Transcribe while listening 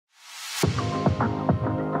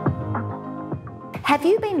Have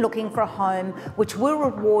you been looking for a home which will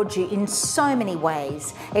reward you in so many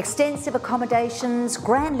ways? Extensive accommodations,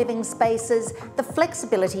 grand living spaces, the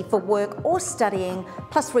flexibility for work or studying,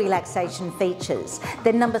 plus relaxation features.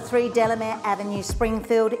 Then number 3 Delamere Avenue,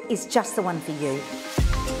 Springfield is just the one for you.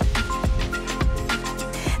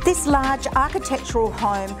 This large architectural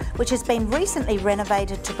home, which has been recently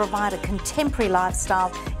renovated to provide a contemporary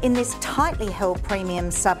lifestyle in this tightly held premium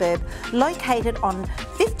suburb, located on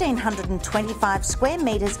 1,525 square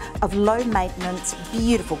metres of low maintenance,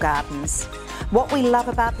 beautiful gardens. What we love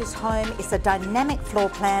about this home is the dynamic floor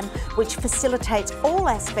plan, which facilitates all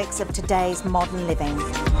aspects of today's modern living.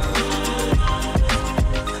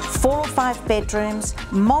 4 or 5 bedrooms,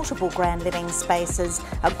 multiple grand living spaces,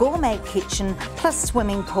 a gourmet kitchen, plus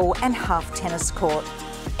swimming pool and half tennis court.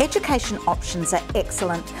 Education options are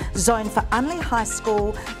excellent. Zoned for Unley High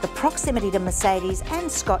School, the proximity to Mercedes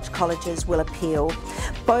and Scotch colleges will appeal.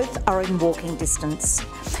 Both are in walking distance.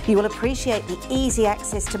 You will appreciate the easy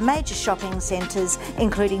access to major shopping centres,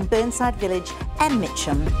 including Burnside Village and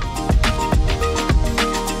Mitcham.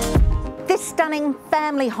 This stunning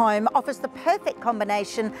family home offers the perfect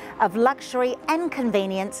combination of luxury and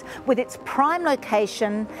convenience with its prime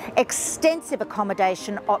location, extensive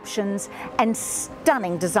accommodation options and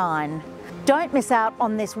stunning design. Don't miss out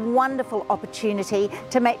on this wonderful opportunity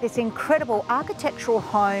to make this incredible architectural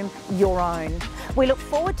home your own. We look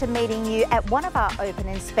forward to meeting you at one of our open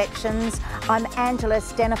inspections. I'm Angela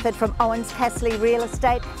Stentiford from Ouwens Casserly Real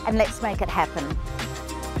Estate, and let's make it happen.